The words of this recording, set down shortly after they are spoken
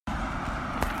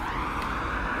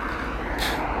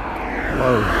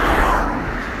Whoa.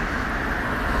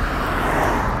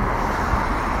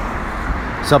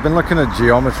 So I've been looking at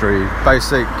geometry,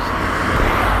 basic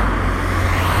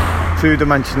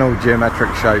two-dimensional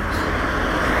geometric shapes.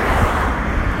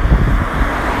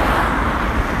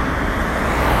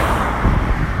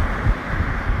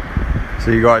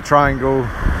 So you got a triangle,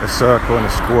 a circle and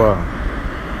a square.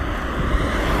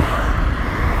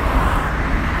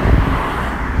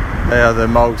 They are the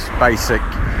most basic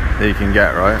that you can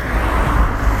get, right?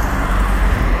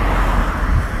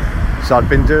 So I've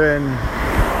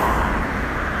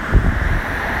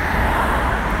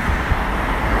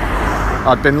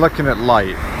been looking at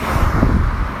light.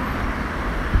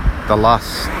 The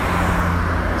last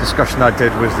discussion I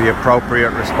did was the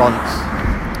appropriate response,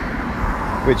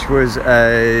 which was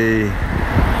a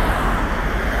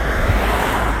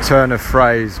turn of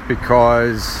phrase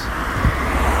because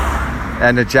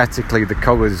energetically the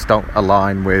colours don't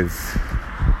align with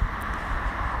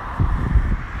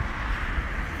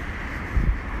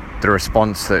the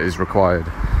response that is required.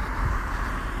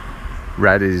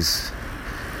 Red is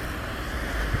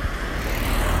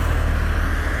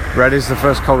the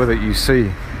first colour that you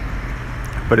see,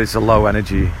 but it's a low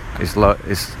energy. It's a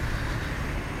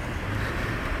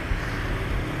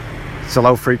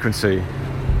low frequency.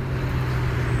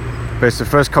 But it's the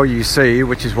first colour you see,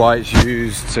 which is why it's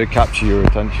used to capture your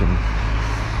attention.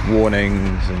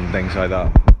 Warnings and things like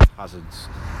that. Hazards.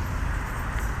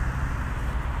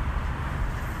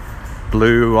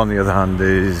 Blue, on the other hand,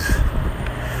 is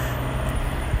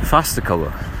a faster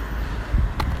colour.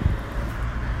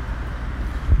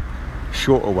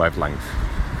 Shorter wavelength.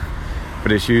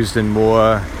 But it's used in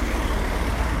more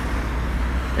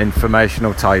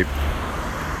informational type,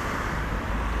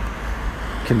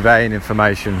 conveying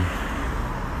information.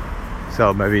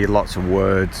 So maybe lots of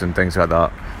words and things like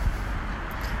that.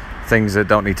 Things that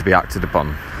don't need to be acted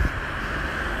upon.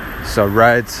 So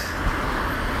red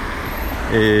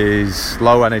is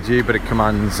low energy, but it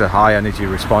commands a high energy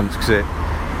response because it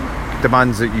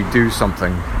demands that you do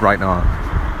something right now.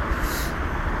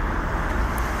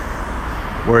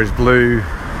 Whereas blue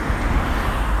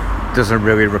doesn't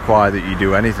really require that you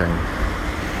do anything.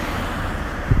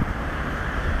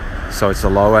 So it's a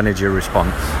low energy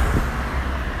response.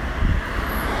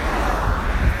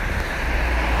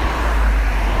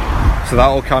 So that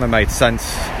all kind of made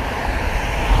sense.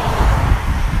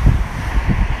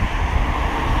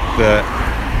 That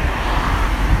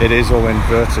it is all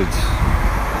inverted.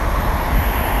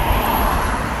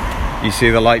 You see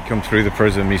the light come through the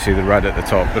prism, you see the red at the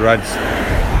top. The red's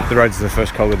the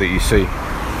first colour that you see.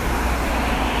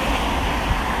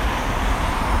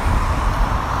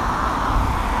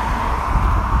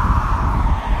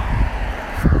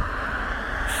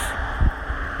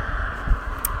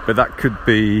 But that could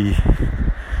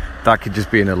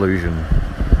just be an illusion.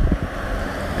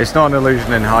 It's not an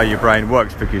illusion in how your brain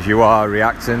works because you're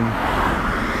reacting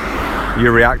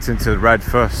to the red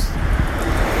first.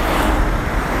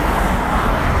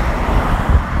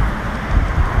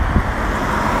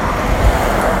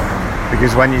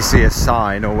 Because when you see a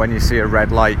sign or when you see a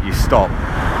red light, you stop.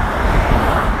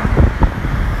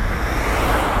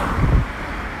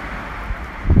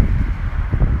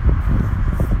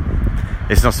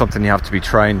 It's not something you have to be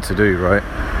trained to do, right?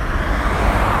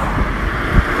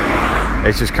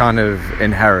 It's just kind of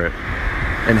inherent.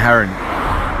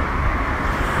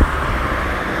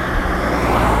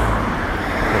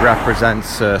 It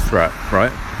represents a threat,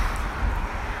 right?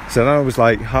 So then I was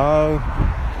like, how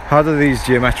do these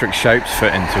geometric shapes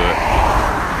fit into it?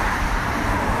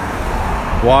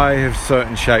 Why have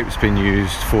certain shapes been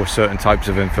used for certain types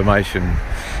of information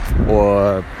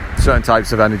or certain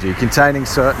types of energy, containing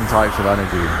certain types of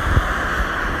energy?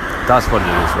 That's what it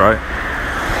is, right?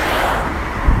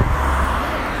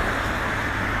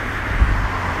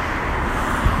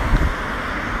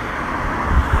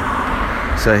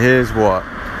 So here's what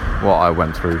I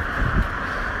went through.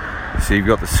 So you've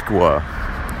got the square.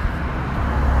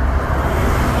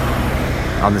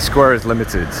 And the square is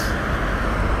limited.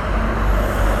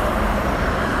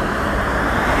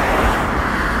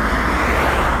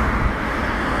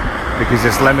 Because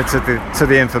it's limited to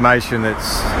the information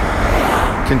that's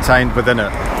contained within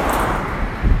it.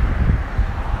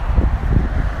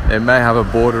 It may have a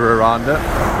border around it,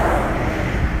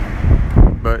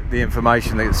 but the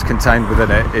information that's contained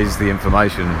within it is the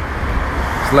information.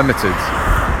 It's limited.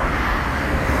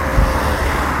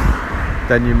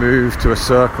 Then you move to a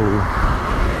circle.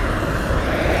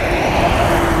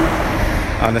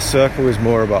 And a circle is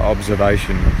more about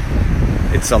observation.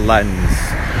 It's a lens.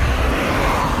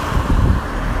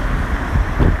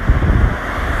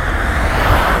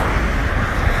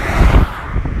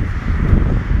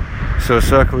 So a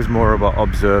circle is more about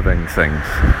observing things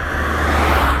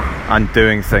and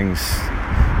doing things.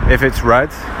 If it's red,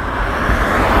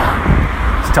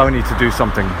 it's telling you to do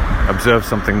something, observe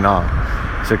something now.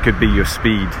 So it could be your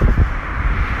speed.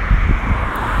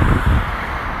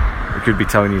 It could be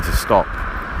telling you to stop.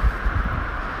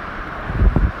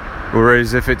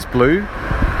 Whereas if it's blue,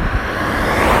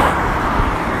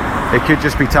 it could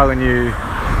just be telling you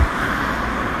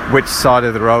which side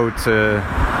of the road to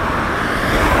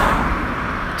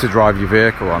drive your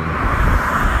vehicle on.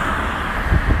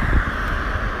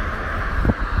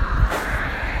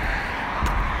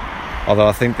 Although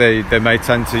I think they may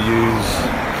tend to use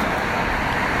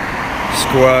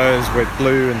squares with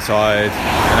blue inside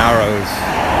and arrows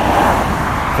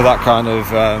for that kind of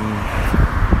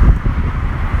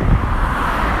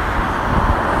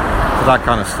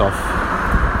stuff.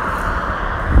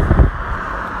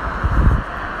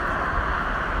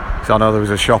 So I know there was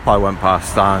a shop I went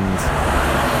past and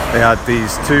they had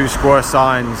these 2 square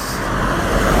signs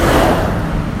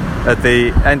at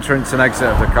the entrance and exit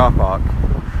of the car park.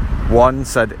 One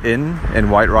said in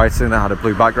white writing that had a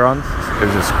blue background. It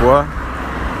was a square.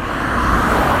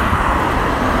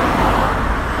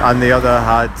 And the other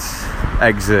had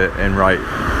exit in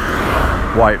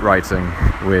white writing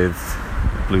with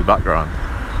blue background.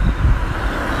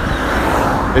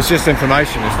 It's just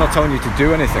information. It's not telling you to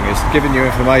do anything. It's giving you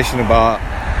information about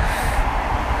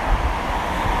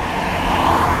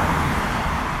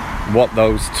what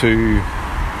those 2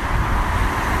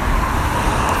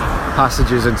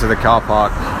 passages into the car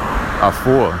park are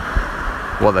for,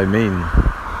 what they mean.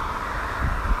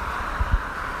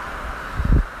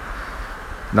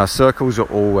 Now, circles are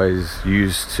always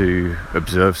used to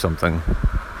observe something.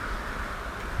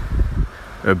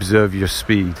 Observe your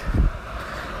speed.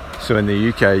 So in the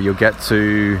UK, you'll get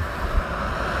to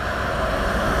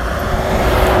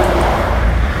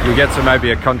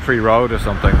maybe a country road or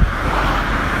something,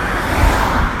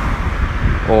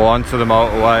 or onto the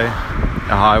motorway,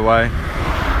 a highway,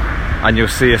 and you'll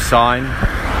see a sign.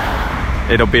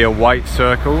 It'll be a white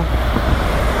circle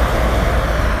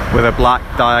with a black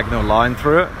diagonal line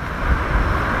through it,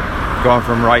 going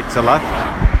from right to left,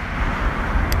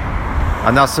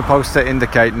 and that's supposed to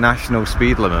indicate national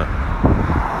speed limit,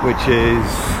 which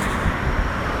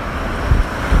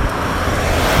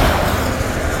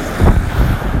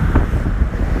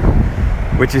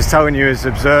is telling you is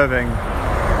observing.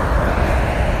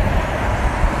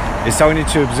 It's telling you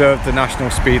to observe the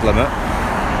national speed limit,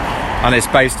 and it's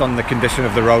based on the condition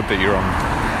of the road that you're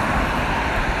on.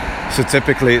 So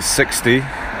typically it's 60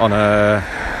 on a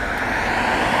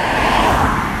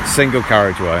single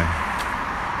carriageway,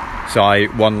 so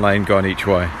 1 lane going each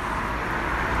way.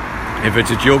 If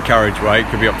it's a dual carriageway, it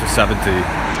could be up to 70.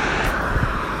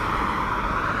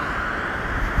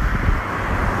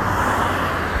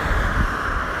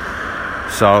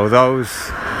 So those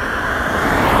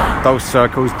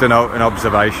circles denote an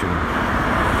observation.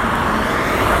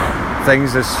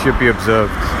 Things that should be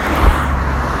observed.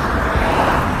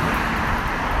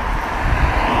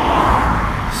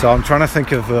 So I'm trying to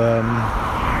think of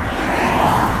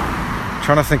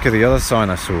the other sign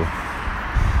I saw.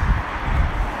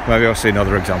 Maybe I'll see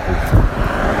another example.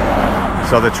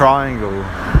 So the triangle.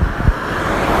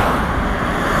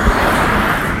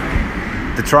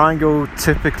 The triangle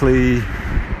typically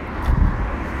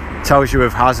tells you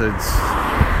of hazards,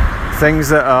 things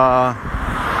that are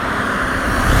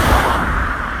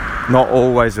not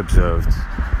always observed.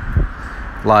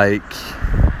 Like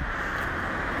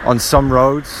on some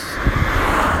roads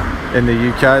in the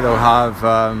UK, they'll have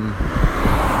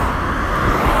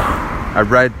a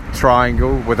red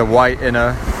triangle with a white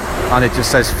inner, and it just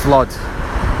says flood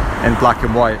in black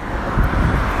and white,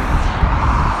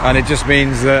 and it just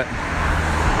means that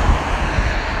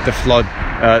the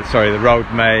road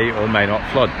may or may not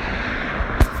flood.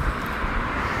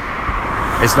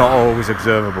 It's not always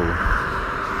observable.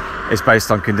 It's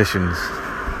based on conditions.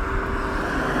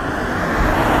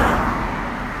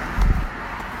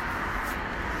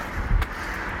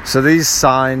 So these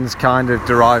signs kind of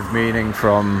derive meaning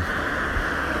from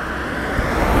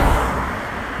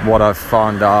what I've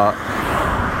found out,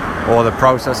 or the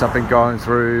process I've been going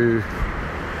through.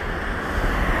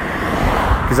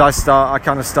 Because I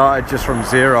kind of started just from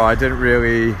zero. I didn't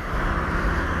really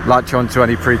latch onto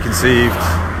any preconceived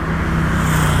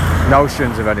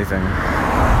notions of anything.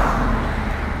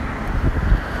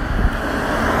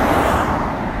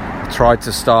 I tried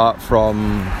to start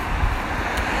from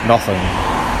nothing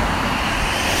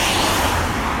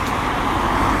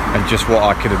and just what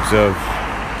I could observe.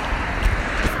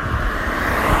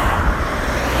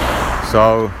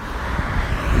 So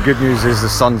the good news is the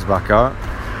sun's back out.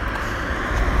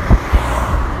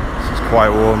 quite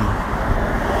warm,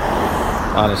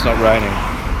 and it's not raining.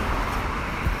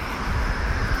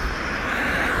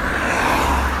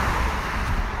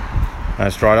 And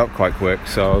it's dried up quite quick,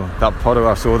 so that puddle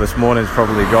I saw this morning is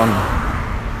probably gone.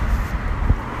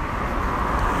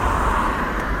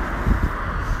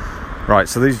 Right,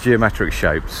 so these geometric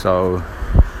shapes, so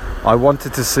I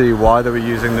wanted to see why they were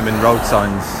using them in road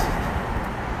signs.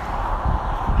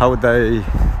 How would they...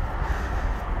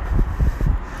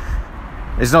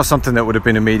 It's not something that would have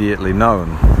been immediately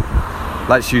known.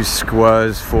 Let's use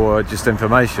squares for just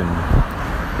information.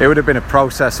 It would have been a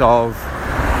process of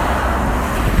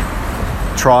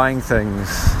trying things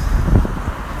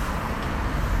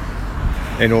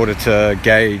in order to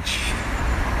gauge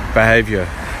behavior,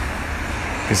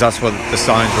 because that's what the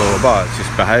signs are all about. It's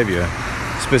just behavior,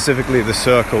 specifically the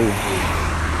circle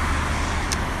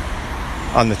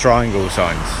and the triangle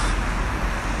signs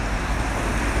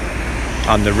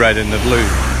and the red and the blue.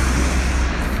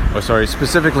 Oh, sorry,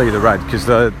 specifically the red, because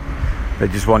they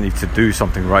just want you to do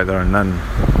something right there and then,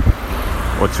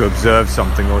 or to observe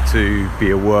something, or to be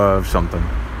aware of something.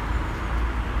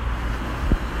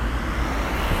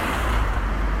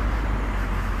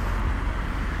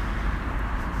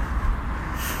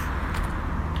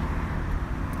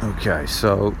 Okay,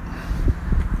 so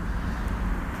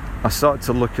I started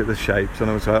to look at the shapes and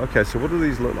I was like, okay, so what do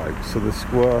these look like? So the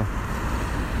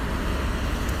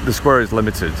square is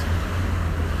limited.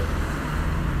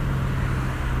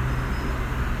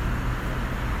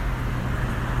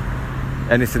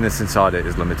 Anything that's inside it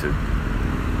is limited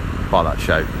by that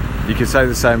shape. You could say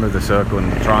the same of the circle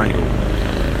and the triangle,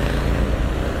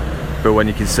 but when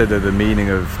you consider the meaning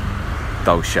of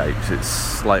those shapes, it's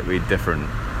slightly different.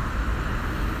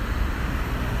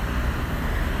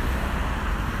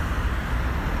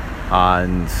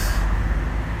 And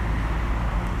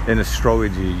in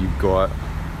astrology, you've got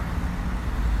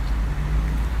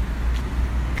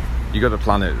the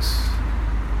planets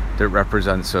that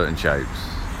represent certain shapes.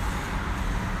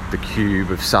 The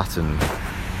cube of Saturn,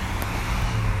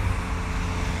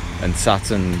 and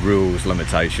Saturn rules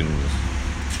limitations,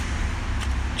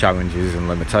 challenges and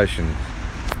limitations.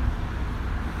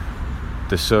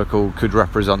 The circle could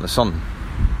represent the sun,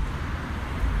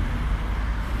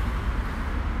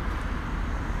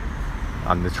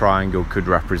 and the triangle could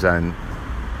represent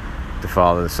the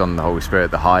Father, the Son, the Holy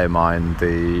Spirit, the higher mind,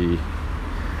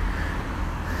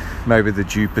 maybe the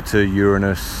Jupiter,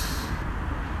 Uranus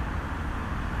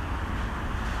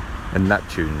and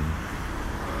Neptune.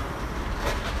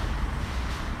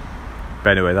 But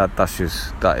anyway, that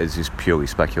is just purely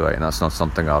speculating. That's not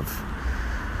something I've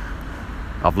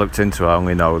looked into. I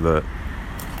only know that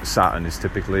Saturn is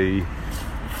typically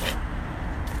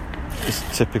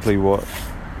what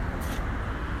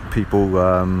people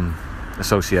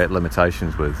associate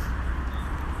limitations with.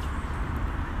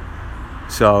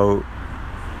 So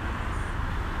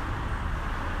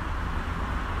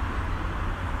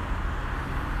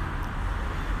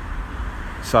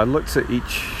I looked at each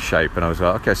shape and I was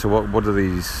like, okay, so what are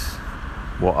these?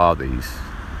 What are these?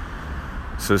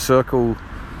 So a circle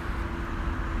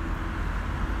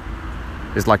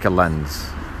is like a lens.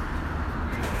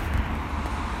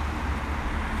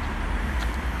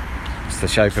 It's the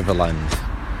shape of a lens.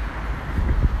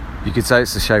 You could say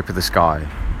it's the shape of the sky.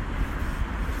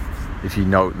 If you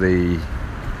note the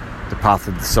path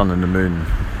of the sun and the moon,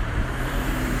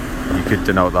 you could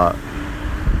denote that.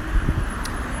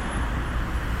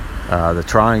 The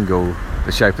triangle,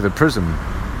 the shape of the prism.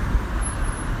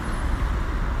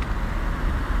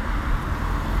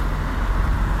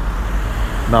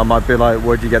 Now, it might be like,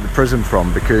 where do you get the prism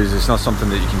from? Because it's not something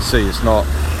that you can see. It's not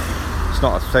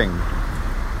a thing.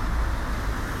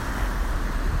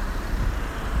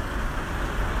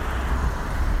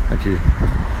 Thank you.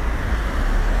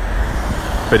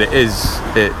 But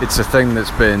it's a thing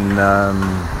that's been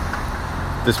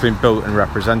built and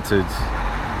represented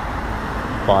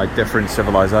by different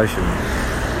civilizations.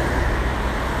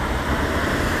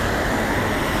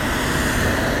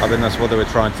 I think that's what they were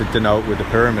trying to denote with the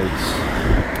pyramids.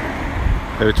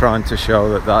 They were trying to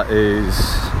show that is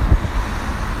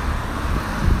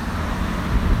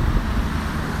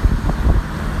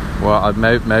well,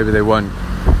 maybe they weren't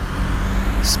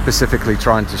specifically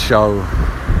trying to show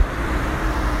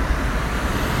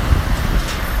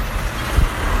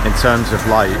in terms of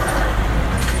light.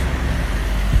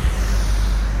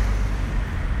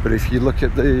 But if you look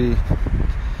at the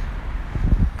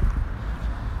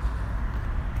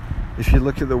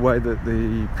way that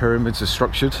the pyramids are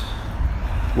structured,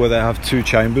 where they have two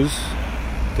chambers,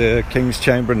 the king's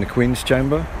chamber and the queen's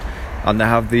chamber, and they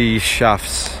have these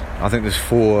shafts. I think there's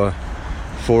four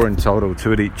in total,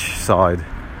 two at each side,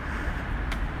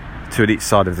 two at each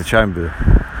side of the chamber.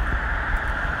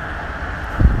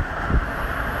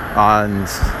 And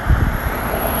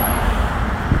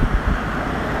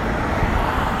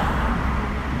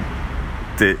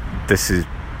this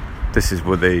is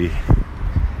where the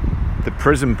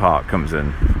prism part comes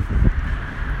in,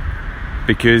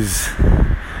 because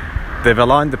they've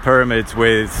aligned the pyramids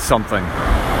with something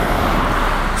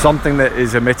that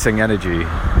is emitting energy.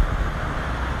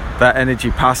 That energy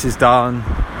passes down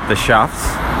the shafts,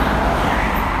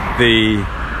 the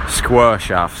square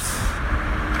shafts,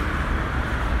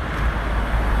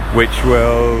 which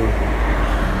will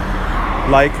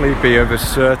likely be of a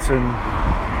certain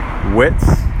width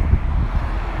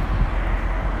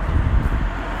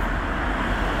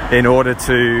in order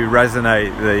to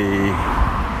resonate the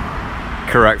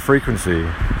correct frequency,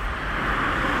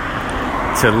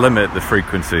 to limit the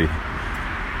frequency.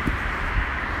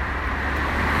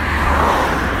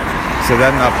 So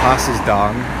then that passes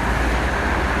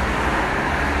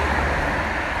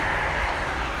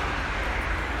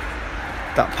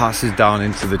down,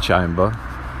 into the chamber,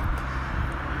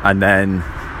 and then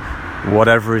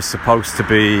whatever is supposed to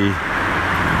be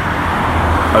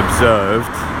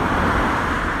observed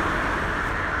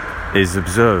is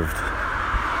observed.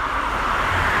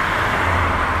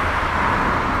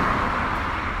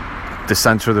 The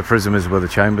center of the prism is where the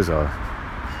chambers are,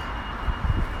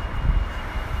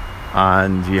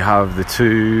 and you have the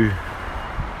two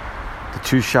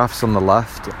shafts on the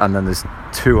left, and then there's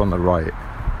two on the right.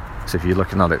 So if you're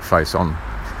looking at it face on,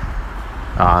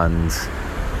 and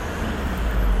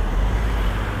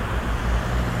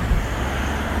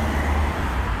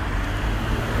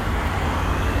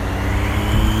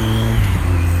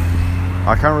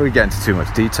I can't really get into too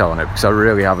much detail on it because I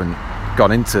really haven't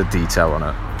gone into detail on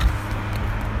it.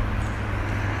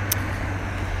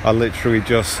 I literally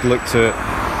just looked at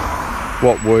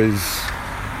what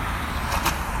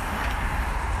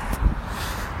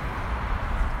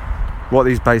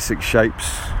these basic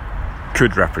shapes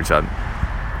could represent,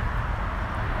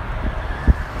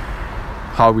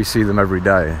 how we see them every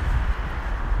day,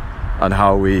 and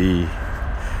how we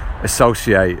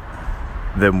associate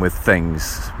them with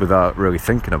things without really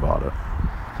thinking about it.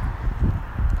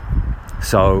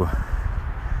 So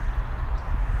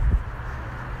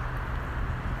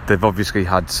they've obviously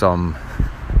had some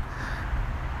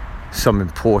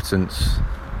importance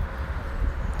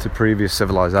to previous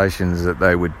civilizations that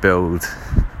they would build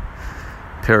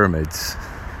pyramids.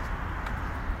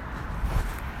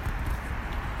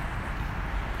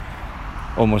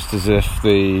 Almost as if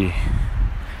the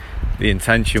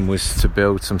intention was to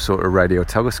build some sort of radio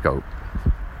telescope.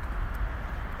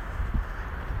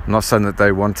 I'm not saying that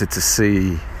they wanted to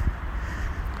see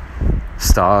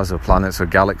stars or planets or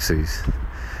galaxies.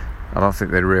 I don't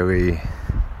think they really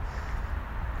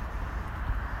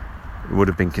would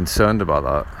have been concerned about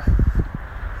that.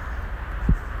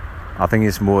 I think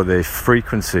it's more the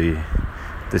frequency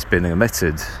that's been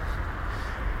emitted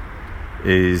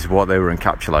is what they were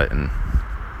encapsulating.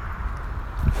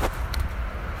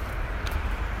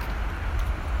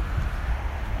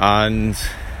 And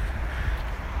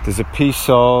there's a piece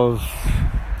of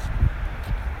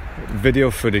video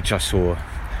footage I saw.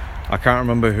 I can't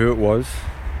remember who it was.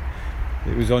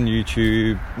 It was on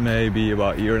YouTube maybe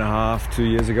about a year and a half, 2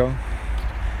 years ago.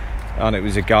 And it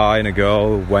was a guy and a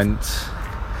girl went,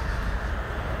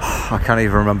 I can't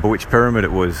even remember which pyramid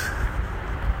it was,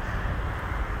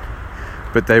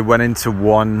 but they went into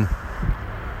one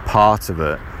part of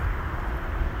it.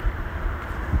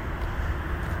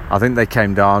 I think they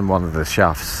came down one of the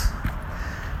shafts,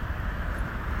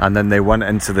 and then they went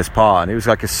into this part, and it was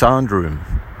like a sound room.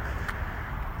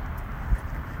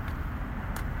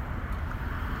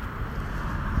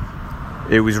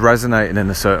 It was resonating in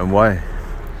a certain way.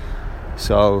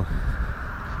 So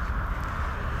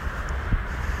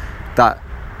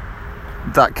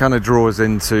that kind of draws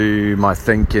into my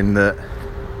thinking that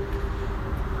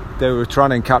they were trying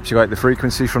to encapsulate the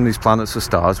frequency from these planets or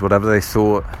stars, whatever they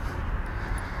thought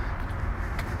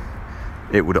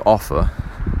it would offer.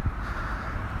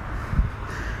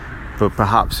 But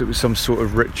perhaps it was some sort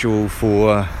of ritual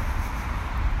for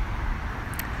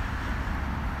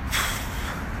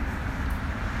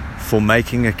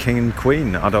making a king and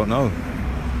queen. I don't know.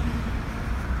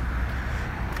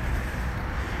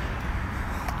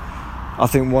 I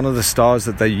think one of the stars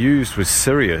that they used was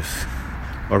Sirius,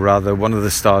 or rather one of the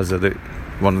stars that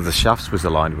one of the shafts was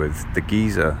aligned with, the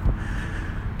Giza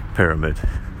pyramid,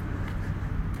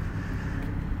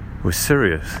 was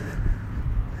Sirius.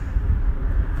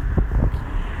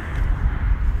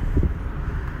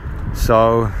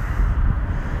 So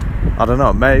I don't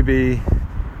know, maybe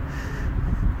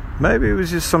Maybe it was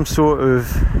just some sort of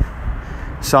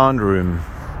sound room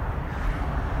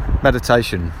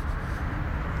meditation.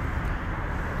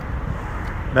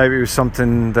 Maybe it was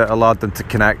something that allowed them to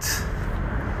connect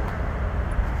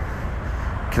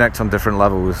on different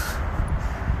levels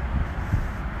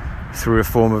through a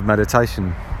form of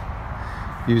meditation,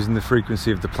 using the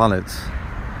frequency of the planets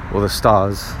or the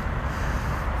stars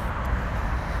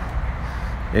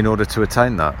in order to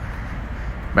attain that.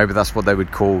 Maybe that's what they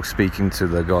would call speaking to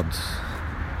their gods.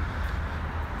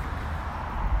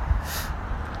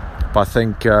 But I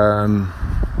think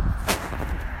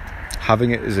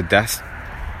having it as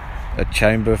a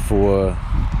chamber for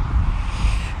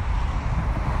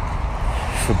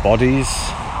bodies,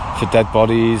 for dead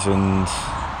bodies, and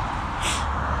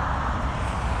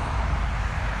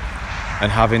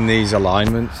having these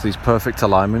alignments, these perfect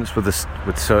alignments with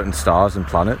certain stars and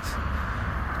planets,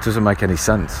 doesn't make any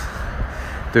sense.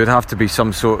 There would have to be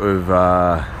some sort of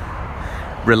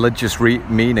religious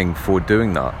meaning for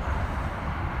doing that.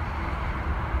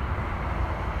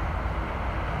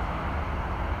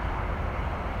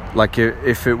 Like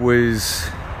if it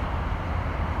was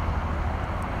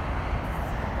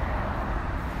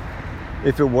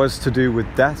to do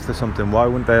with death or something, why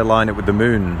wouldn't they align it with the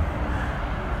moon?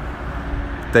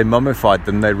 They mummified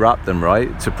them, they wrapped them,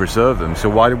 right, to preserve them. So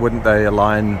why wouldn't they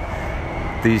align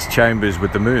these chambers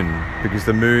with the moon? Because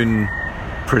the moon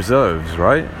preserves,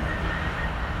 right?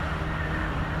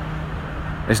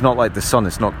 It's not like the sun,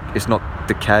 it's not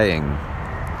decaying.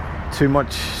 Too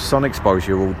much sun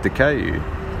exposure will decay you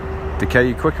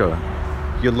quicker.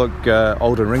 You'll look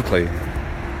old and wrinkly.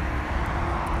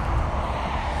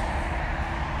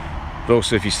 But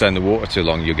also if you stay in the water too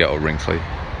long, you'll get all wrinkly.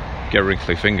 Get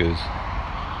wrinkly fingers.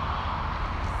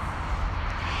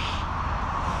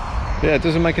 Yeah, it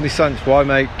doesn't make any sense. Why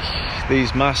make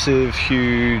these massive,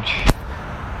 huge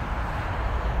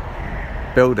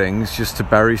buildings just to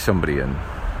bury somebody in?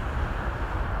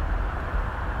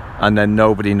 And then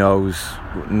nobody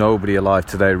alive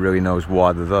today really knows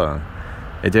why they're there.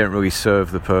 It didn't really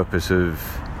serve the purpose of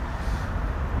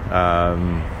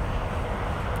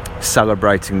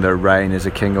celebrating their reign as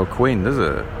a king or queen, does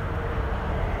it?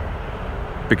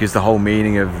 Because the whole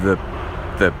meaning of the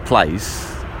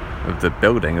place, of the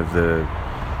building,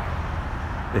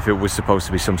 if it was supposed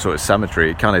to be some sort of cemetery,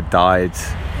 it kind of died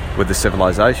with the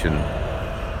civilization.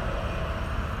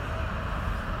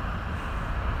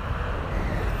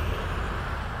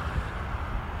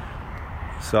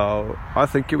 So I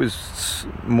think it was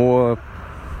more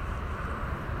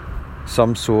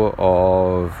some sort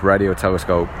of radio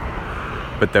telescope,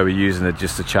 but they were using it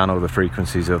just to channel the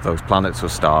frequencies of those planets or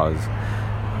stars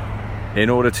in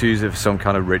order to use it for some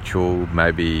kind of ritual,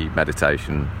 maybe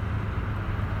meditation.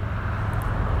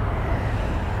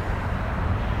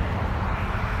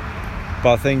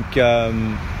 But I think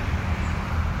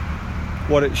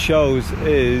what it shows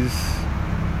is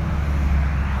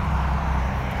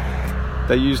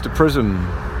they used a prism.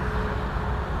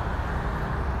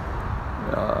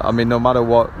 I mean, no matter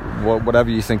whatever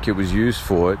you think it was used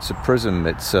for, it's a prism.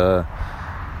 It's a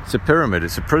pyramid.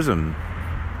 It's a prism.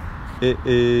 It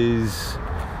is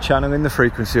channeling the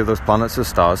frequency of those planets or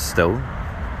stars still,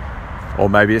 or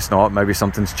maybe it's not. Maybe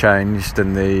something's changed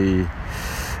in the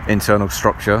internal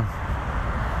structure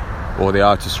or the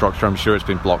outer structure. I'm sure it's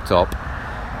been blocked up.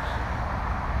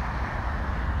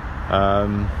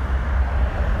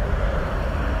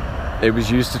 It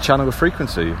was used to channel the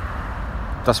frequency.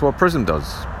 That's what a prism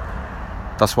does.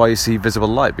 That's why you see visible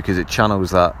light, because it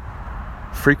channels that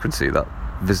frequency,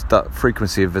 that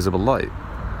frequency of visible light.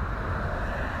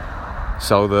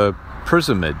 So the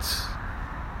Prism-id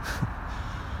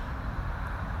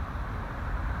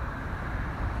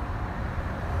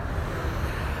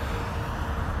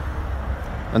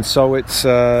and so it's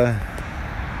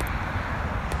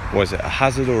was it a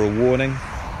hazard or a warning?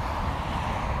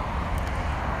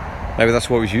 Maybe that's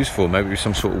what it was used for. Maybe it was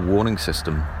some sort of warning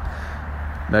system.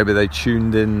 Maybe they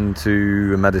tuned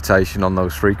into a meditation on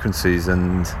those frequencies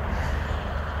and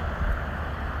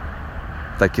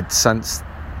they could sense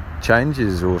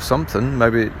changes or something.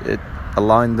 Maybe it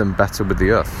aligned them better with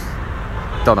the earth.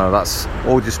 Don't know, that's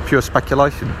all just pure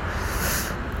speculation.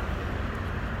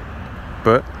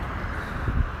 But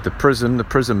the Prism-id,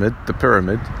 the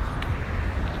pyramid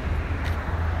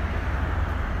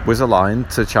was aligned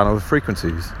to channel the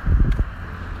frequencies.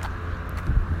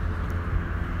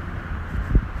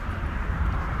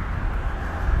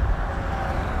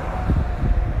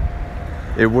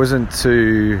 It wasn't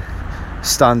to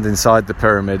stand inside the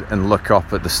pyramid and look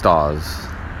up at the stars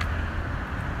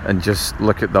and just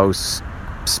look at those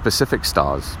specific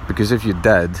stars, because if you're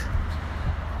dead,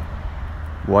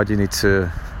 why do you need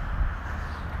to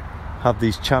have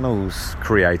these channels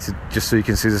created just so you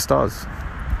can see the stars.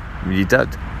 I mean, you're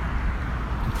dead.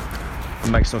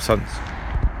 It makes no sense.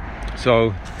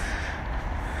 So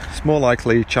it's more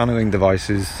likely channeling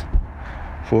devices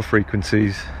for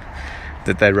frequencies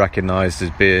that they recognise as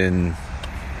being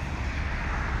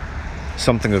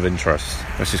something of interest.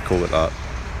 Let's just call it that.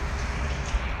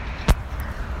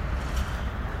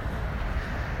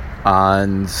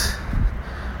 And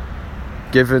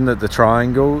given that the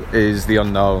triangle is the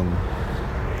unknown,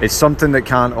 it's something that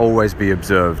can't always be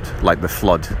observed, like the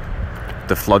flood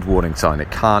warning sign.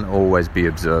 It can't always be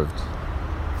observed.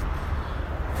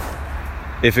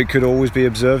 If it could always be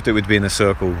observed, it would be in a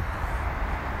circle,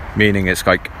 meaning it's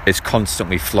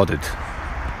constantly flooded.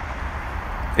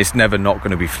 It's never not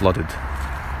going to be flooded.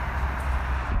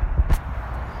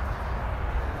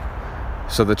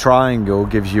 So the triangle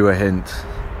gives you a hint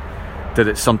that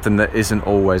it's something that isn't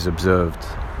always observed.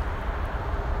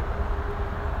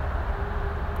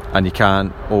 And you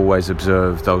can't always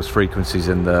observe those frequencies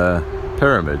in the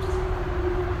pyramid.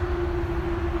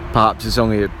 Perhaps it's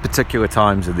only at particular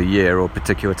times of the year or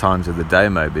particular times of the day,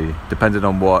 maybe, depending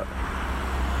on what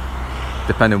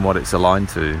it's aligned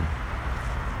to.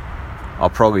 I'll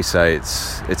probably say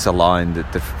it's aligned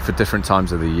for different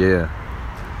times of the year,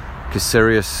 because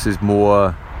Sirius is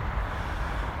more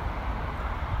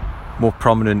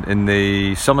prominent in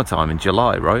the summertime, in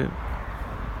July, right?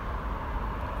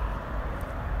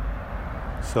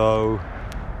 So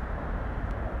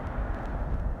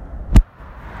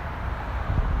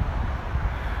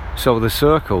the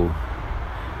circle,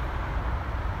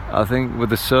 I think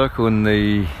with the circle and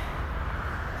the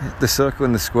circle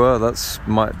and the square,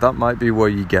 that might be where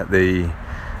you get the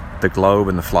globe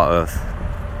and the flat earth.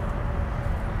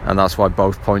 And that's why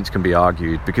both points can be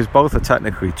argued, because both are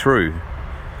technically true,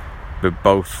 but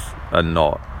both are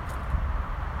not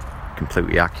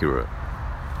completely accurate.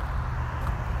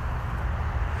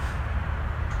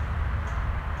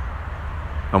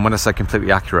 And when I say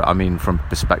completely accurate, I mean from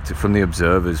the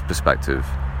observer's perspective.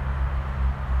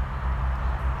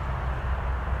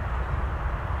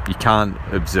 You can't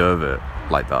observe it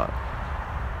like that.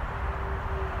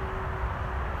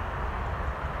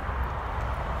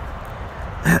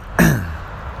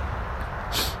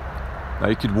 Now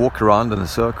you could walk around in a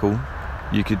circle.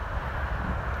 You could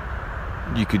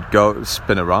go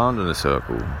spin around in a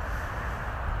circle.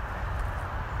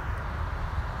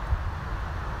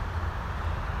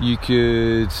 You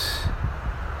could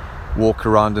walk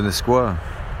around in a square,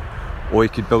 or you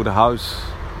could build a house,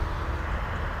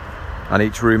 and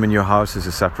each room in your house is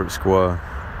a separate square,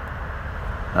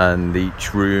 and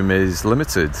each room is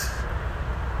limited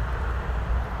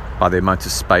by the amount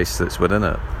of space that's within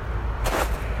it.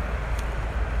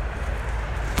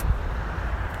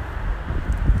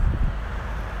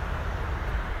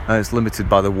 And it's limited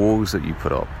by the walls that you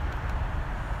put up.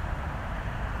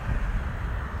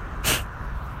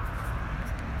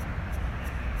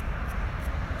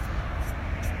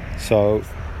 So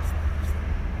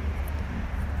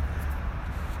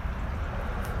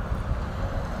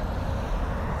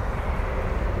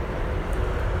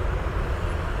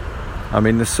I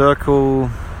mean, the circle,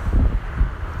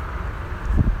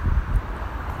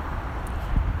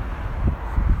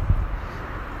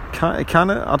 it kind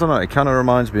of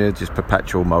reminds me of just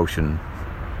perpetual motion.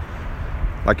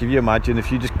 Like, if you imagine,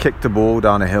 if you just kicked the ball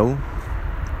down a hill,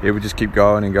 it would just keep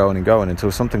going and going and going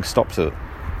until something stops it.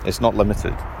 It's not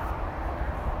limited.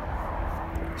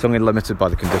 It's only limited by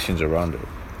the conditions around it.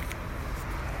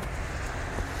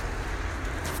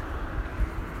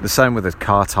 The same with a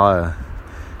car tyre.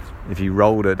 If you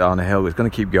rolled it down a hill, it's going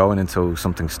to keep going until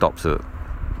something stops it.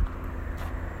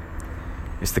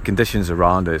 It's the conditions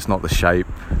around it, it's not the shape.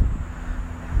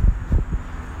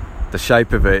 The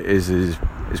shape of it is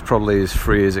probably as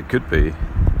free as it could be.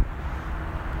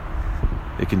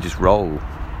 It can just roll.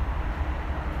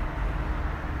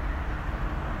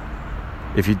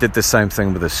 If you did the same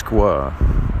thing with a square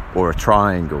or a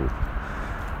triangle,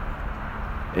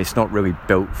 it's not really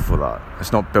built for that.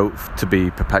 It's not built to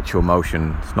be perpetual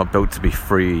motion. It's not built to be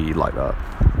free like that.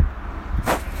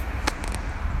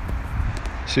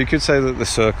 So you could say that the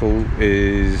circle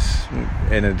is,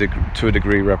 to a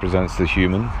degree, represents the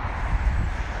human.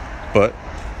 But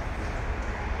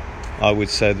I would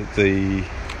say that the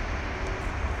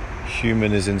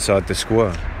human is inside the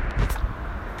square.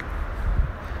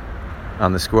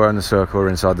 And the square and the circle are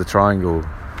inside the triangle.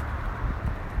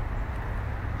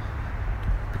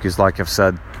 Because, like I've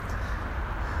said,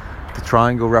 the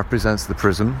triangle represents the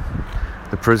prism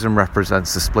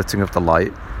represents the splitting of the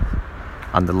light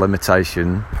and the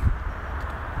limitation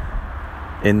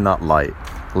in that light,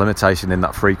 limitation in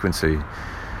that frequency.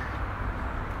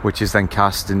 which is then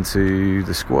cast into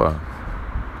the square,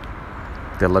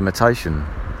 the limitation.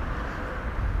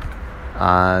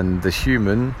 And the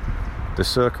human, the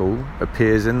circle,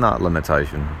 appears in that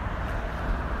limitation,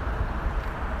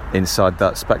 inside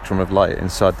that spectrum of light,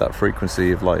 inside that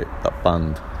frequency of light, that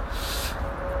band.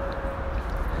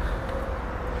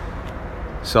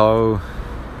 So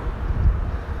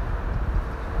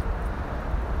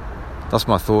that's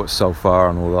my thoughts so far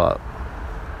on all that.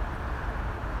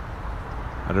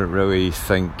 I don't really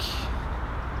think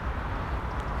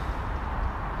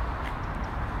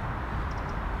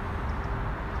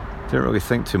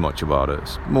too much about it.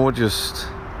 It's more just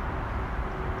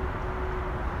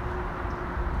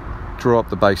draw up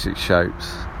the basic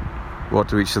shapes. What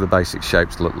do each of the basic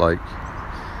shapes look like?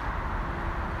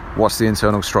 What's the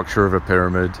internal structure of a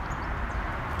pyramid?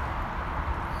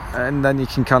 And then you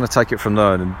can kind of take it from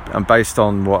there. And based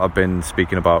on what I've been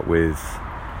speaking about with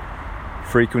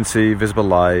frequency, visible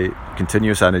light,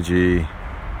 continuous energy,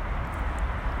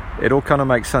 it all kind of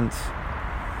makes sense.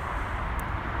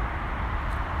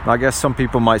 I guess some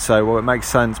people might say, well, it makes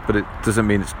sense, but it doesn't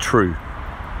mean it's true.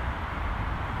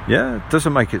 Yeah, it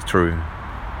doesn't make it true.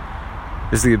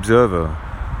 It's the observer.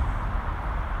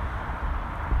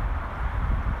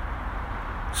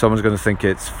 Someone's going to think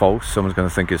it's false, someone's going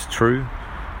to think it's true.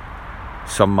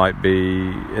 Some might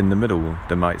be in the middle.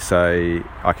 They might say,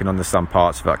 I can understand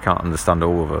parts of it, I can't understand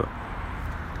all of it.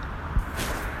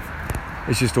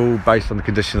 It's just all based on the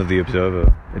condition of the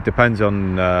observer. It depends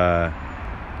on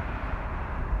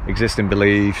existing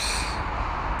beliefs,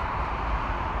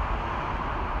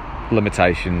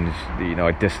 limitations,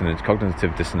 a dissonance,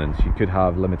 cognitive dissonance. You could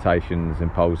have limitations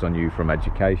imposed on you from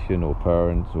education or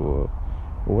parents or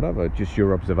whatever, just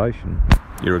your observation,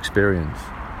 your experience.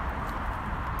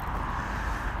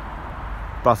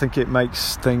 But I think it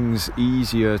makes things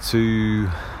easier to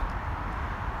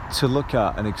look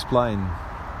at and explain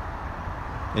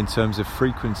in terms of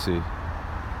frequency,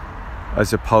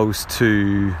 as opposed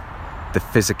to the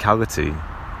physicality.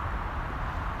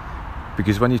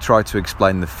 Because when you try to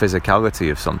explain the physicality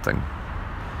of something,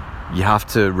 you have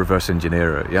to reverse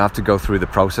engineer it. You have to go through the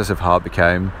process of how it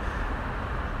became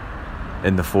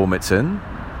in the form it's in,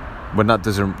 when that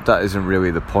isn't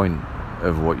really the point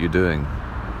of what you're doing.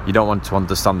 You don't want to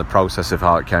understand the process of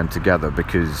how it came together,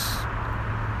 because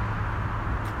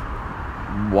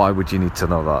why would you need to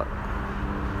know that?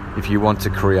 If you want to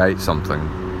create something,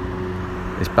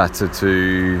 it's better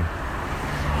to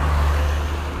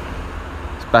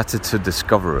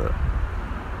discover it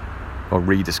or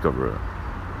rediscover it.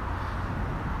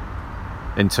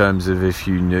 In terms of if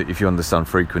you understand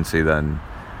frequency, then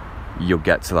you'll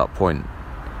get to that point.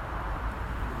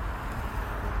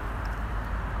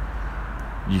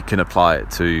 You can apply it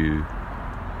to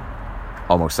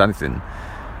almost anything.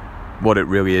 What it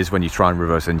really is when you try and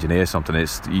reverse engineer something,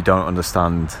 is you don't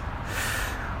understand.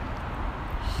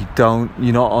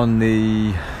 You're not on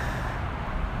the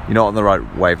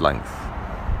right wavelength.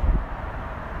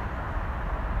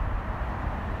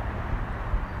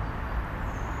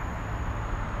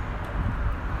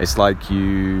 It's like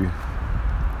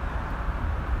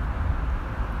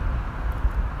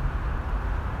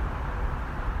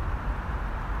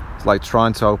it's like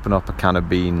trying to open up a can of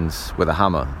beans with a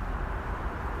hammer.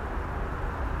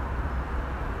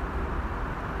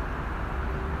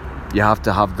 You have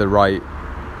to have the right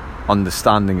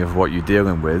understanding of what you're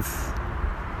dealing with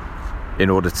in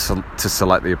order to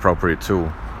select the appropriate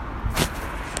tool.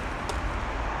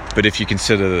 But if you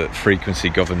consider that frequency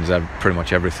governs pretty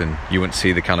much everything, you wouldn't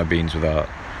see the can of beans without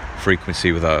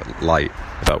frequency, without light,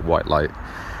 without white light,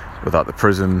 without the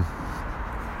prism.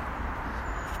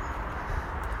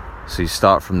 So you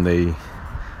start from the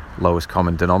lowest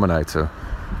common denominator,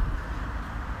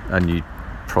 and you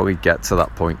probably get to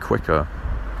that point quicker.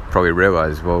 Probably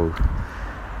realise, well,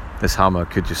 this hammer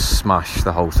could just smash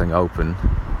the whole thing open.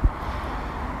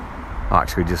 I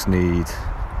actually just need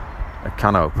a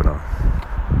can opener.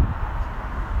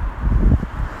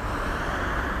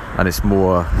 And it's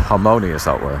more harmonious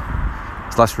that way.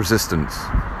 It's less resistance.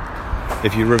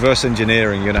 If you reverse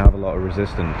engineering, you're going to have a lot of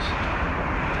resistance.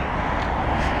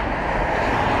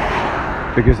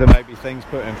 Because there may be things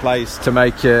put in place to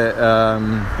make it,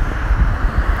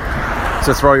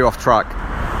 to throw you off track.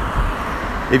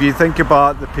 If you think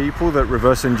about the people that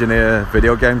reverse engineer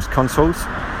video games consoles,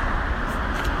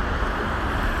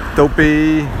 there'll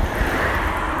be,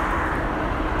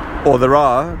 or there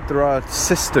are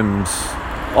systems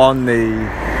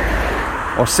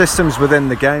systems within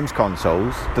the games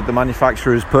consoles that the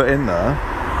manufacturers put in there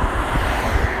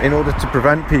in order to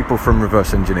prevent people from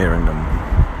reverse engineering them.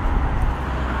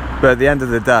 But at the end of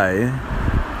the day,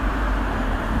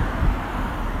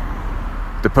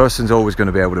 the person's always going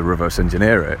to be able to reverse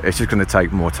engineer it. It's just going to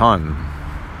take more time.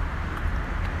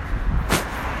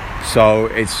 So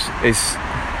it's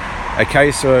a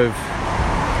case of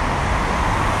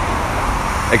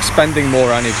expending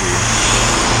more energy.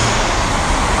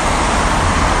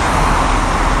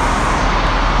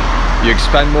 You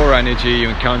expend more energy, you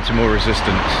encounter more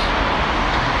resistance.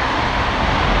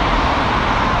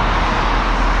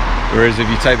 Whereas if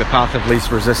you take the path of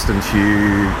least resistance,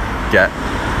 you get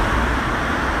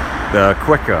the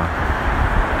quicker.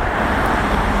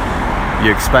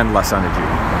 You expend less energy.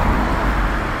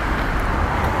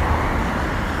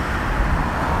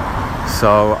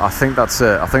 So I think that's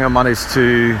it. I think I managed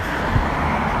to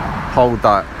hold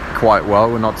that quite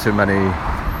well with not too many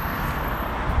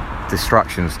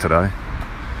distractions today.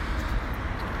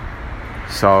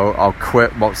 So I'll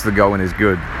quit whilst the going is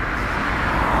good.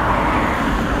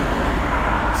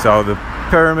 So the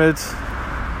pyramid,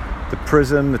 the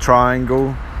prism, the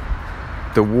triangle,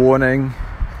 the warning,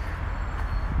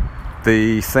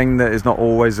 the thing that is not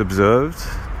always observed,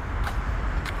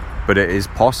 but it is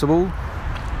possible,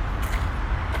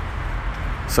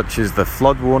 such as the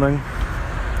flood warning,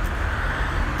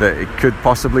 that it could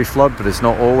possibly flood, but it's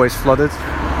not always flooded.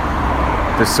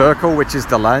 The circle, which is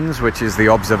the lens, which is the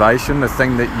observation, the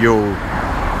thing that you'll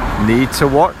need to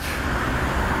watch,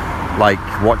 like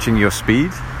watching your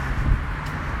speed.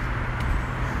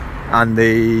 And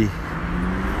the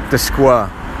square,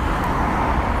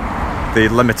 the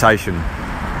limitation.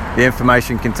 The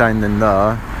information contained in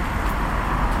there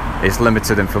is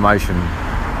limited information.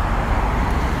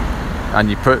 And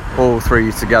you put all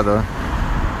three together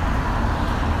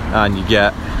and you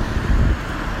get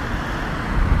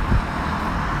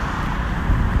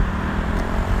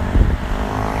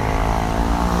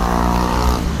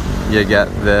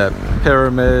the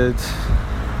pyramid,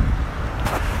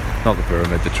 not the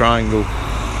pyramid, the triangle.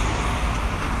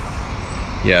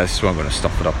 Yeah, this is where I'm going to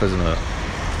stop it up, isn't it?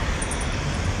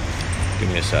 Give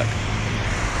me a sec.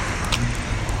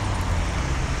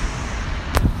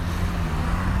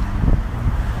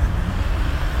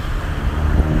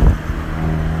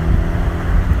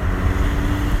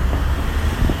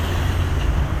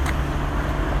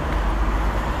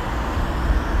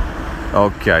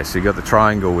 Okay, so you got the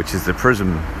triangle, which is the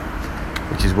prism,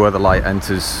 which is where the light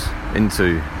enters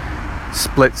into,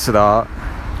 splits it out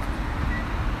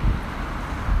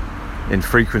in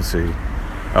frequency,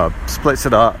 splits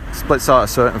out a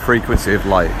certain frequency of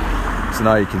light, so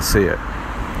now you can see it.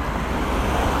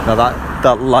 Now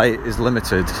that light is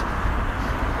limited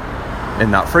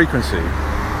in that frequency.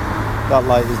 That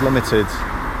light is limited.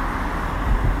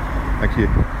 Thank you.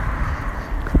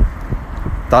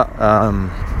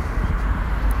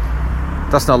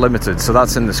 That's not limited, so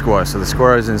that's in the square. So the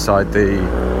square is inside the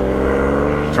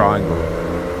triangle.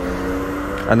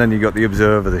 And then you got the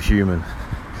observer, the human,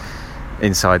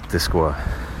 inside the square.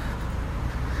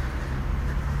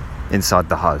 Inside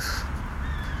the house.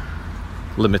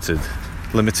 Limited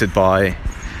by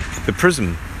the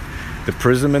prism. The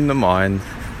prism in the mind.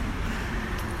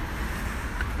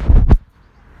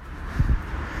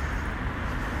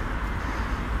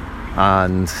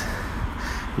 And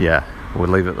yeah, we'll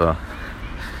leave it there.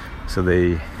 So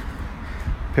the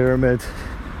pyramid,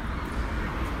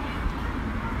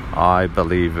 I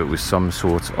believe it was some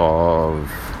sort of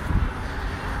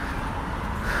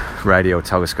radio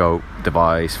telescope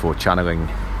device for channeling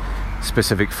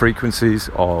specific frequencies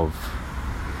of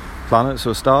planets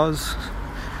or stars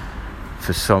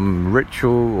for some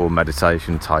ritual or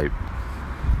meditation type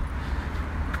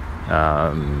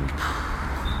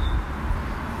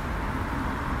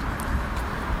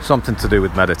something to do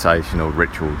with meditation or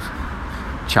rituals,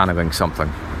 channeling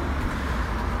something,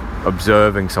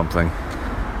 observing something,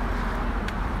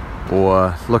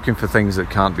 or looking for things that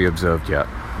can't be observed yet,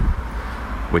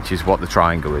 which is what the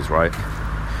triangle is, right?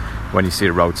 When you see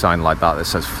a road sign like that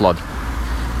says flood,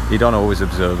 you don't always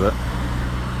observe it.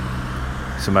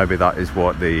 So maybe that is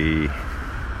what the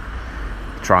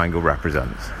triangle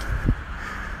represents.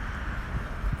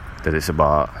 That it's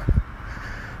about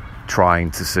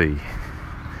trying to see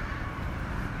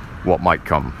what might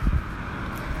come.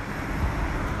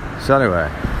 So anyway,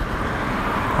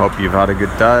 hope you've had a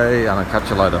good day, and I'll catch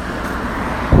you later.